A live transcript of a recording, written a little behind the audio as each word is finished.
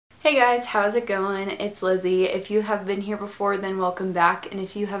Hey guys, how's it going? It's Lizzie. If you have been here before, then welcome back, and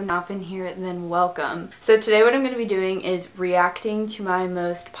if you have not been here, then welcome. So today what I'm going to be doing is reacting to my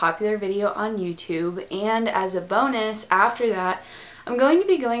most popular video on YouTube, and as a bonus after that, I'm going to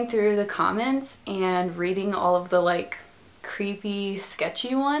be going through the comments and reading all of the creepy,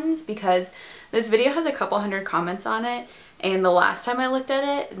 sketchy ones, because this video has a couple hundred comments on it. And the last time I looked at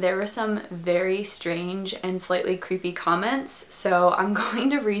it, there were some very strange and slightly creepy comments. So I'm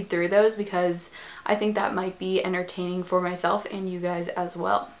going to read through those because I think that might be entertaining for myself and you guys as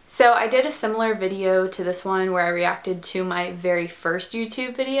well. So I did a similar video to this one where I reacted to my very first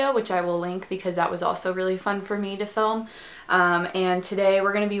YouTube video, which I will link because that was also really fun for me to film. And today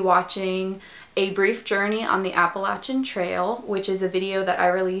we're going to be watching A Brief Journey on the Appalachian Trail, which is a video that I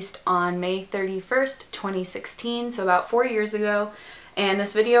released on May 31st, 2016, so about 4 years ago. And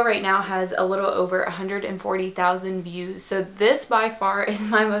this video right now has a little over 140,000 views. So this by far is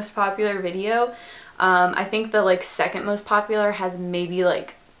my most popular video. I think the second most popular has maybe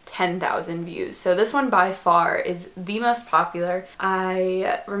 10,000 views. So this one by far is the most popular.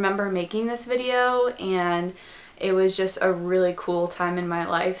 I remember making this video and it was just a really cool time in my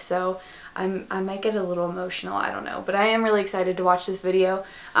life. So I might get a little emotional, I don't know, but I am really excited to watch this video.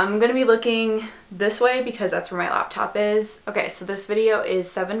 I'm gonna be looking this way because that's where my laptop is. Okay, so this video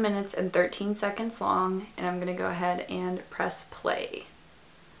is 7 minutes and 13 seconds long, and I'm gonna go ahead and press play.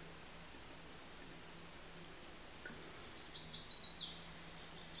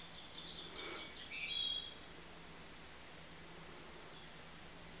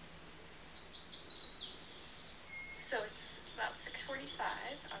 So it's about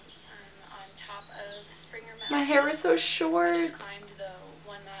 6:45. I'm on top of Springer Mountain. My hair was so short. I just climbed the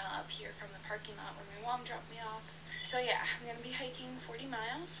 1 mile up here from the parking lot where my mom dropped me off. So yeah, I'm gonna be hiking 40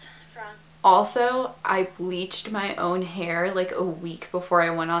 miles from... Also, I bleached my own hair like a week before I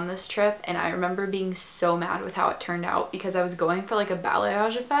went on this trip, and I remember being so mad with how it turned out because I was going for a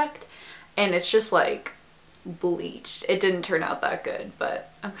balayage effect, and it's just bleached. It didn't turn out that good,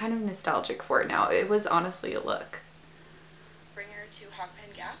 but I'm kind of nostalgic for it now. It was honestly a look. To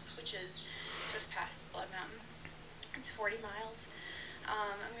Hogpen Gap, which is just past Blood Mountain. It's 40 miles.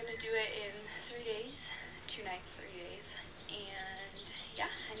 I'm gonna do it in 3 days, 2 nights, 3 days, and yeah,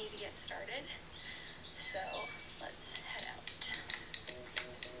 I need to get started. So let's head out.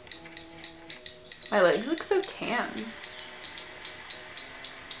 My legs look so tan.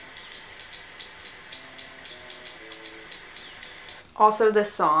 Also,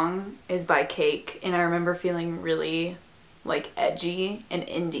 this song is by Cake, and I remember feeling really edgy and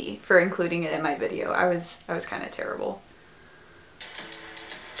indie for including it in my video. I was kind of terrible.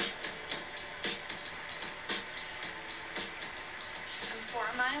 I'm 4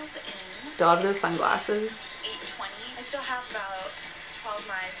 miles in. Still have those sunglasses. 8:20. I still have about 12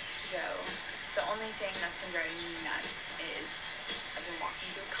 miles to go. The only thing that's been driving me nuts is I've been walking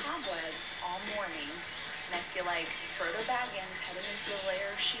through cobwebs all morning, and I feel like Frodo Baggins heading into the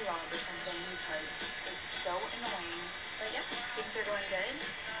lair of Shelob or something because it's so annoying. But yeah, things are going good.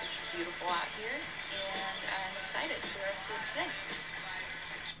 It's beautiful out here, and I'm excited for the rest of today.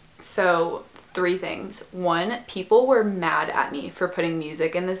 So, 3 things. 1, people were mad at me for putting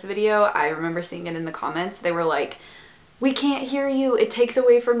music in this video. I remember seeing it in the comments. They were like, "We can't hear you. It takes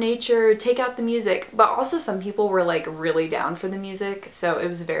away from nature. Take out the music." But also some people were really down for the music, so it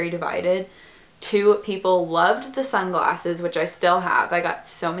was very divided. 2, people loved the sunglasses, which I still have. I got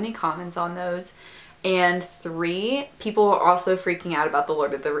so many comments on those. And 3, people were also freaking out about the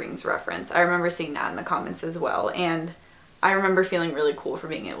Lord of the Rings reference. I remember seeing that in the comments as well, and I remember feeling really cool for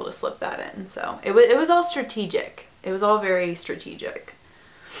being able to slip that in. So it was all strategic. It was all very strategic.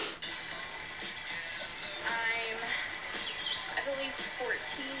 I believe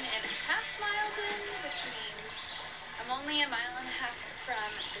 14.5 miles in, which means I'm only 1.5 miles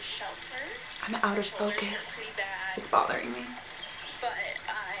from the shelter. I'm out of focus. Pretty bad. It's bothering me. But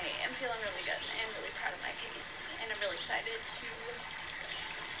I am feeling really good and really proud of my pace, and I'm really excited to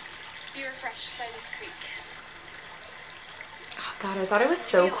be refreshed by this creek. Oh god, I thought it was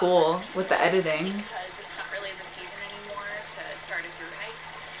so cool with the editing. Because it's not really the season anymore to start a thru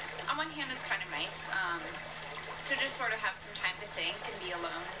hike. On one hand, it's kind of nice to just sort of have some time to think and be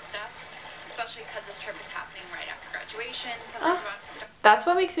alone and stuff. Especially because this trip is happening right after graduation. Summer's about to start. That's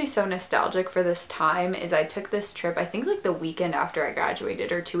what makes me so nostalgic for this time, is I took this trip, I think the weekend after I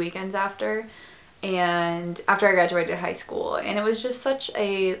graduated, or 2 weekends after, and after I graduated high school, and it was just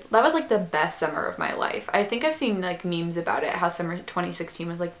that was the best summer of my life. I think I've seen memes about it, how summer 2016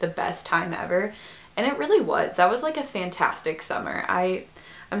 was the best time ever, and it really was. That was a fantastic summer.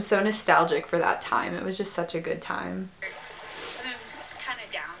 I'm so nostalgic for that time. It was just such a good time. I'm kind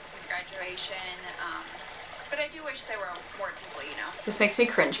of down since graduation. But I do wish there were more people, you know. This makes me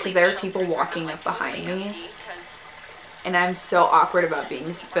cringe because there are people walking up behind me. And I'm so awkward about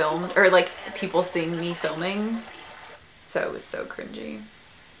being filmed, or like people seeing me filming. So it was so cringy.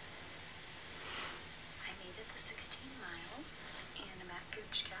 I made it the 16 miles and I'm at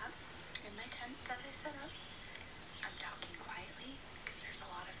Gooch Gap in my tent that I set up. I'm talking quietly because there's a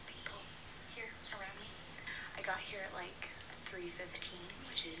lot of people here around me. I got here at like 3:15,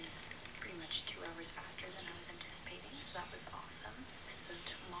 which is pretty much 2 hours faster than I was anticipating, so that was awesome. So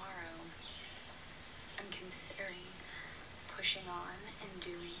tomorrow I'm considering pushing on and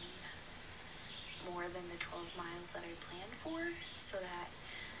doing more than the 12 miles that I planned for, so that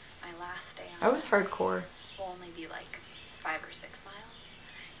my last day I was hardcore. will only be like 5 or 6 miles.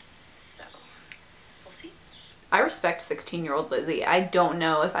 So we'll see. I respect 16-year-old Lizzie. I don't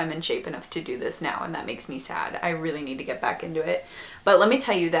know if I'm in shape enough to do this now, and that makes me sad. I really need to get back into it. But let me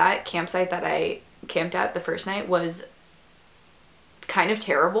tell you, that campsite that I camped at the first night was kind of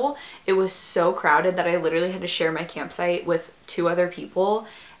terrible. It was so crowded that I literally had to share my campsite with 2 other people,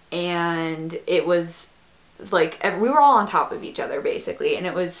 and it was like we were all on top of each other basically, and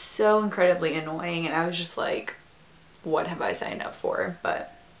it was so incredibly annoying, and I was just like, what have I signed up for?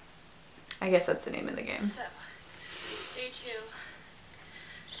 But I guess that's the name of the game. So day 2.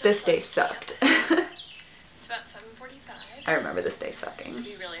 This day sucked. It's about 7:45. I remember this day sucking. It'd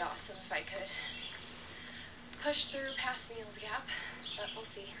be really awesome if I could push through past Neal's Gap, but we'll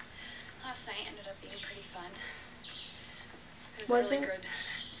see. Last night ended up being pretty fun. There's a really good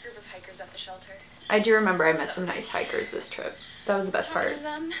group of hikers at the shelter. I do remember I met some nice hikers this trip. That was the best part. Talked to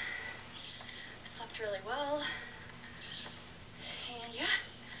them, slept really well, and yeah,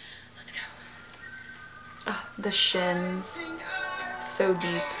 let's go. Oh, the shins, so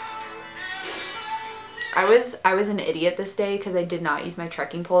deep. I was an idiot this day because I did not use my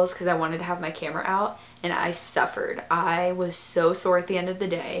trekking poles because I wanted to have my camera out, and I suffered. I was so sore at the end of the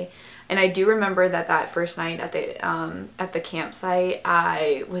day. And I do remember that first night at the campsite,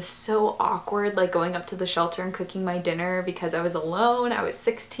 I was so awkward, like going up to the shelter and cooking my dinner because I was alone. I was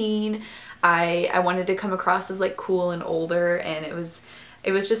 16. I wanted to come across as like cool and older, and it was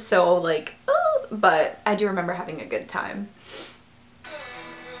just so like, oh, but I do remember having a good time.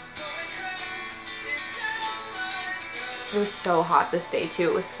 It was so hot this day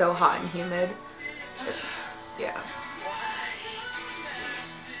too. It was so hot and humid. Yeah.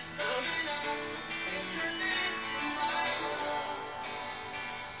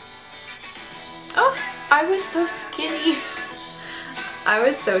 Oh, I was so skinny. I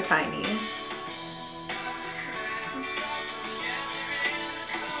was so tiny.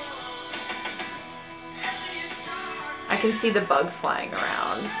 I can see the bugs flying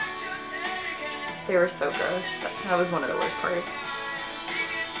around. They were so gross. That was one of the worst parts.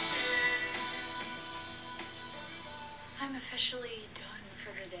 I'm officially done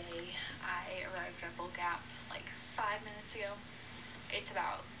for the day. I arrived at Bull Gap like 5 minutes ago. It's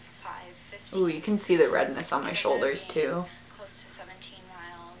about 5:15. Ooh, you can see the redness on my shoulders too. Close to 17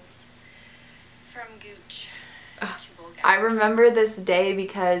 miles from Gooch to Bull Gap. I remember this day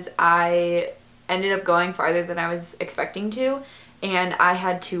because I ended up going farther than I was expecting to, and I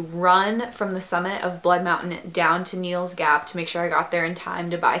had to run from the summit of Blood Mountain down to Neal's Gap to make sure I got there in time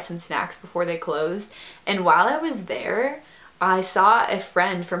to buy some snacks before they closed. And while I was there, I saw a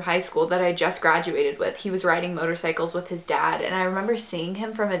friend from high school that I just graduated with. He was riding motorcycles with his dad, and I remember seeing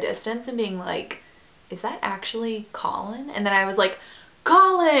him from a distance and being like, is that actually Colin? And then I was like,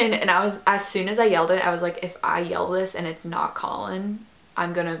 Colin! And as soon as I yelled it, I was like, if I yell this and it's not Colin,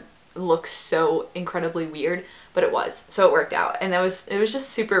 I'm gonna look so incredibly weird. But it was, so it worked out. And it was just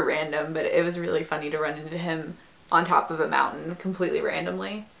super random, but it was really funny to run into him on top of a mountain completely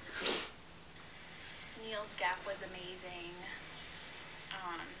randomly. Neal's Gap was amazing.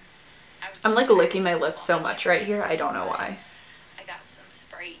 I'm like licking my lips so much right here. I don't know why. I got some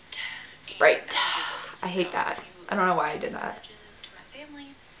Sprite. Sprite. I hate that. I don't know why I did that. Messages to my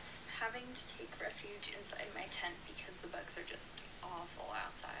family. Having to take refuge inside my tent because the bugs are just awful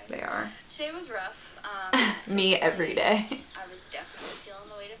outside. They are. Today was rough. Me every day. I was definitely feeling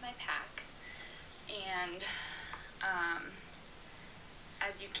the weight of my pack. And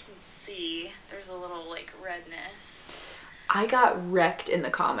as you can see, there's a little like redness. I got wrecked in the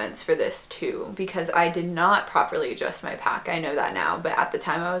comments for this too because I did not properly adjust my pack. I know that now, but at the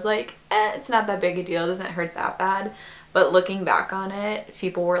time I was like, it's not that big a deal. It doesn't hurt that bad. But looking back on it,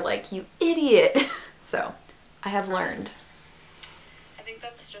 people were like, you idiot. So I have learned. I think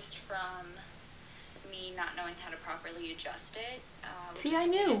that's just from me not knowing how to properly adjust it. Which See, is I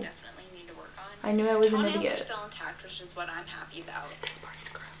something knew. I definitely need to work on. I knew I was an Toenails idiot. are still intact, which is what I'm happy about. This part's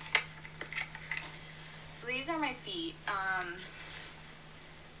gross. So these are my feet. I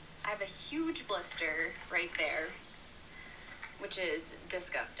have a huge blister right there, which is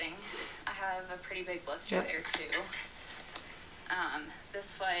disgusting. I have a pretty big blister there too.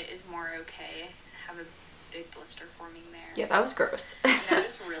 This foot is more okay. I have a big blister forming there. Yeah, that was gross. And they're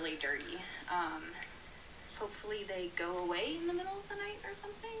just really dirty. Hopefully they go away in the middle of the night or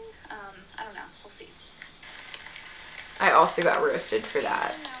something. I don't know. We'll see. I also got roasted for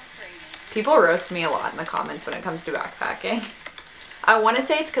that. Now it's raining. People roast me a lot in the comments when it comes to backpacking. I want to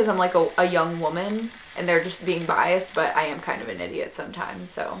say it's because I'm like a young woman and they're just being biased, but I am kind of an idiot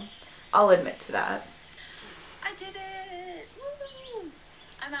sometimes, so I'll admit to that. I did it! Woo!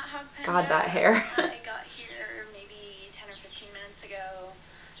 I'm at Hog Pen. God, that hair. I got here maybe 10 or 15 minutes ago.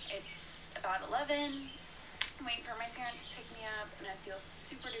 It's about 11. I'm waiting for my parents to pick me up, and I feel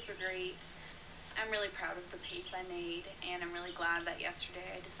super duper great. I'm really proud of the pace I made, and I'm really glad that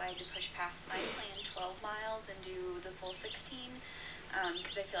yesterday I decided to push past my planned 12 miles and do the full 16,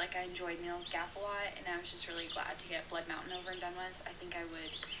 because I feel like I enjoyed Neal's Gap a lot, and I was just really glad to get Blood Mountain over and done with. I think I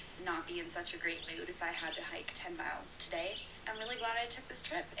would not be in such a great mood if I had to hike 10 miles today. I'm really glad I took this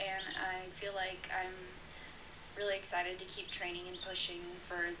trip, and I feel like I'm really excited to keep training and pushing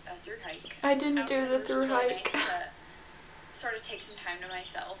for a thru hike. I didn't do the thru hike. Nice to sort of take some time to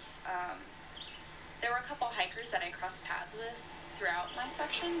myself. There were a couple hikers that I crossed paths with throughout my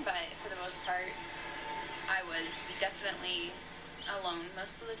section, but for the most part, I was definitely alone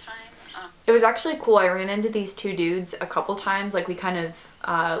most of the time. It was actually cool. I ran into these two dudes a couple times, like we kind of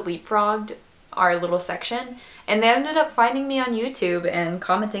leapfrogged our little section, and they ended up finding me on YouTube and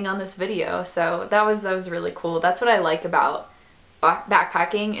commenting on this video, so that was really cool. That's what I like about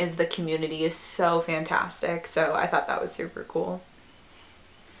backpacking, is the community is so fantastic, so I thought that was super cool.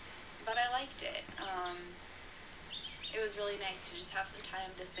 But I liked it. It was really nice to just have some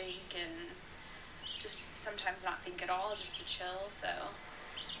time to think and just sometimes not think at all, just to chill, so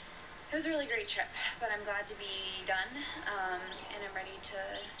it was a really great trip, but I'm glad to be done, and I'm ready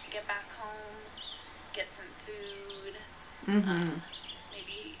to get back home, get some food,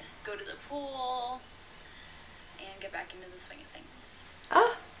 maybe go to the pool, and get back into the swing of things.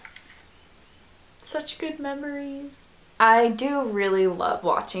 Ah, such good memories. I do really love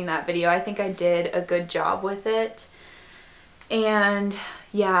watching that video. I think I did a good job with it. And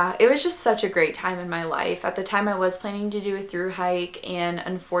yeah, it was just such a great time in my life. At the time I was planning to do a thru hike, and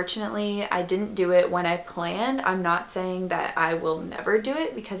unfortunately I didn't do it when I planned. I'm not saying that I will never do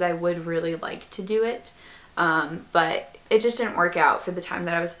it, because I would really like to do it. But it just didn't work out for the time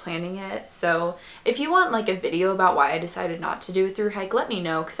that I was planning it. So if you want like a video about why I decided not to do a thru hike, let me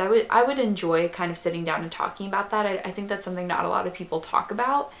know, because I would enjoy kind of sitting down and talking about that. I think that's something not a lot of people talk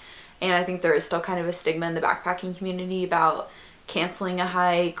about, and I think there is still kind of a stigma in the backpacking community about canceling a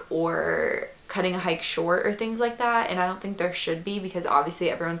hike or cutting a hike short or things like that, and I don't think there should be, because obviously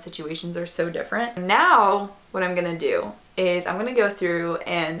everyone's situations are so different. Now what I'm gonna do is I'm gonna go through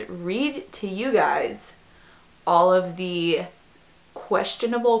and read to you guys all of the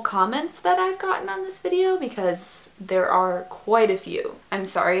questionable comments that I've gotten on this video, because there are quite a few. I'm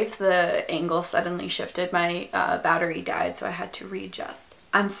sorry if the angle suddenly shifted. My battery died, so I had to readjust.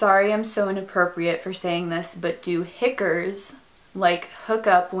 I'm sorry I'm so inappropriate for saying this, but do hickers like hook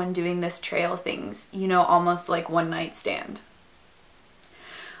up when doing this trail things? You know, almost like one night stand.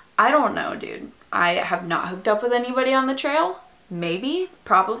 I don't know, dude. I have not hooked up with anybody on the trail. Maybe,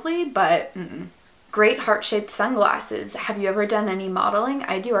 probably, but Great heart-shaped sunglasses. Have you ever done any modeling?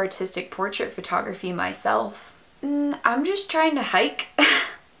 I do artistic portrait photography myself. I'm just trying to hike.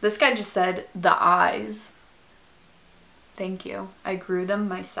 This guy just said the eyes. Thank you. I grew them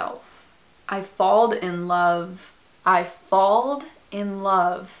myself. I falled in love. I falled in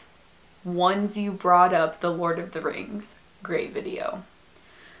love once you brought up the Lord of the Rings. Great video.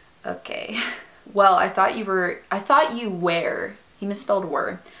 Okay. Well, I thought you wear, he misspelled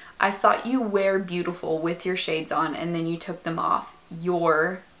were. I thought you wear beautiful with your shades on, and then you took them off.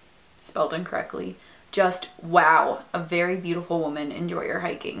 You're, spelled incorrectly. Just wow, a very beautiful woman. Enjoy your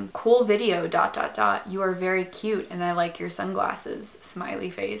hiking. Cool video, ... You are very cute and I like your sunglasses. Smiley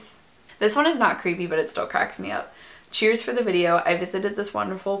face. This one is not creepy, but it still cracks me up. Cheers for the video. I visited this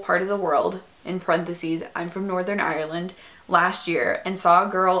wonderful part of the world, in parentheses, I'm from Northern Ireland, last year and saw a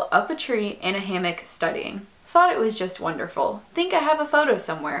girl up a tree in a hammock studying. Thought it was just wonderful. Think I have a photo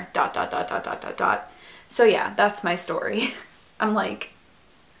somewhere, ... So yeah, that's my story. I'm like,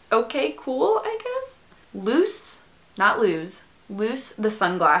 okay, cool, I guess. Loose, not lose, Loose the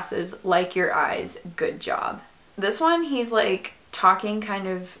sunglasses like your eyes. Good job. This one, he's like talking kind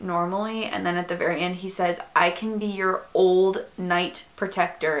of normally, and then at the very end he says, I can be your old night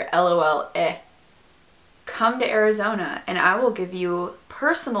protector, LOL, eh. Come to Arizona and I will give you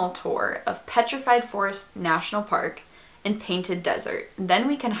personal tour of Petrified Forest National Park and Painted Desert. Then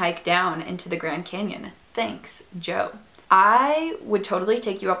we can hike down into the Grand Canyon. Thanks, Joe. I would totally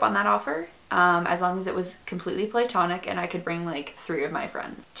take you up on that offer, as long as it was completely platonic and I could bring like 3 of my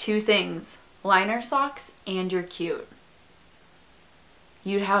friends. 2 things, liner socks and you're cute.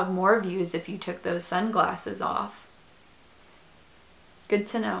 You'd have more views if you took those sunglasses off. Good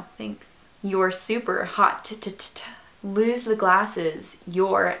to know, thanks. You're super hot. Lose the glasses.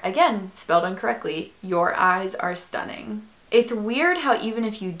 Your, again, spelled incorrectly, your eyes are stunning. It's weird how even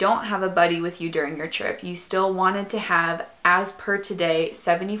if you don't have a buddy with you during your trip, you still wanted to have, as per today,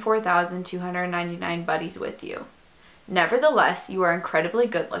 74,299 buddies with you. Nevertheless, you are incredibly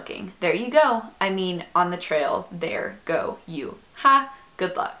good looking. There you go. I mean, on the trail, there go you. Ha,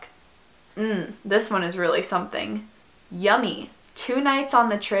 good luck. This one is really something. Yummy. 2 nights on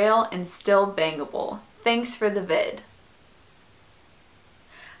the trail and still bangable. Thanks for the vid.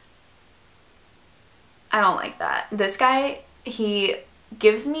 I don't like that. This guy, he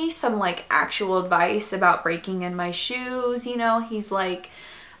gives me some like actual advice about breaking in my shoes, you know. He's like,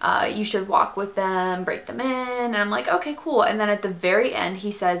 you should walk with them, break them in, and I'm like, okay, cool. And then at the very end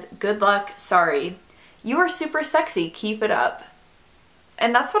he says, good luck, sorry. You are super sexy, keep it up.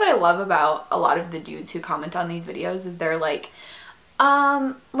 And that's what I love about a lot of the dudes who comment on these videos, is they're like,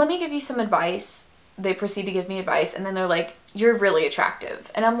 let me give you some advice. They proceed to give me advice and then they're like, you're really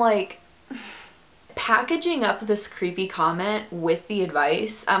attractive. And I'm like, packaging up this creepy comment with the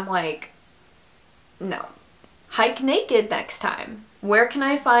advice, I'm like, no. Hike naked next time. Where can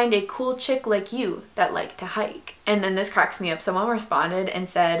I find a cool chick like you that like to hike? And then this cracks me up. Someone responded and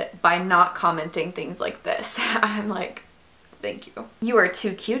said, by not commenting things like this. I'm like, thank you. You are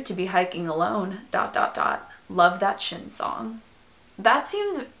too cute to be hiking alone, ... Love that Shin song. That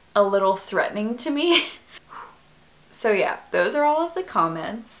seems a little threatening to me. So yeah, those are all of the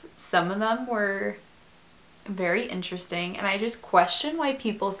comments. Some of them were very interesting, and I just question why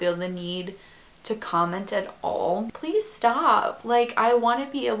people feel the need to comment at all. Please stop. Like, I want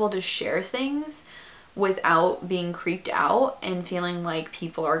to be able to share things without being creeped out and feeling like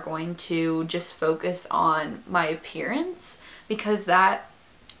people are going to just focus on my appearance, because that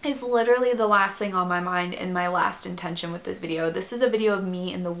is literally the last thing on my mind and my last intention with this video. This is a video of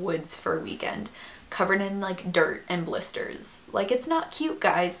me in the woods for a weekend, covered in like dirt and blisters. Like, it's not cute,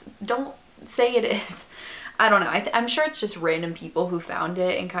 guys. Don't say it is. I don't know. I'm sure it's just random people who found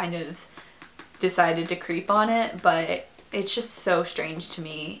it and kind of decided to creep on it, but it's just so strange to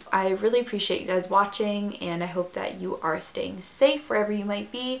me. I really appreciate you guys watching, and I hope that you are staying safe wherever you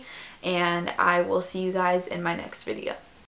might be, and I will see you guys in my next video.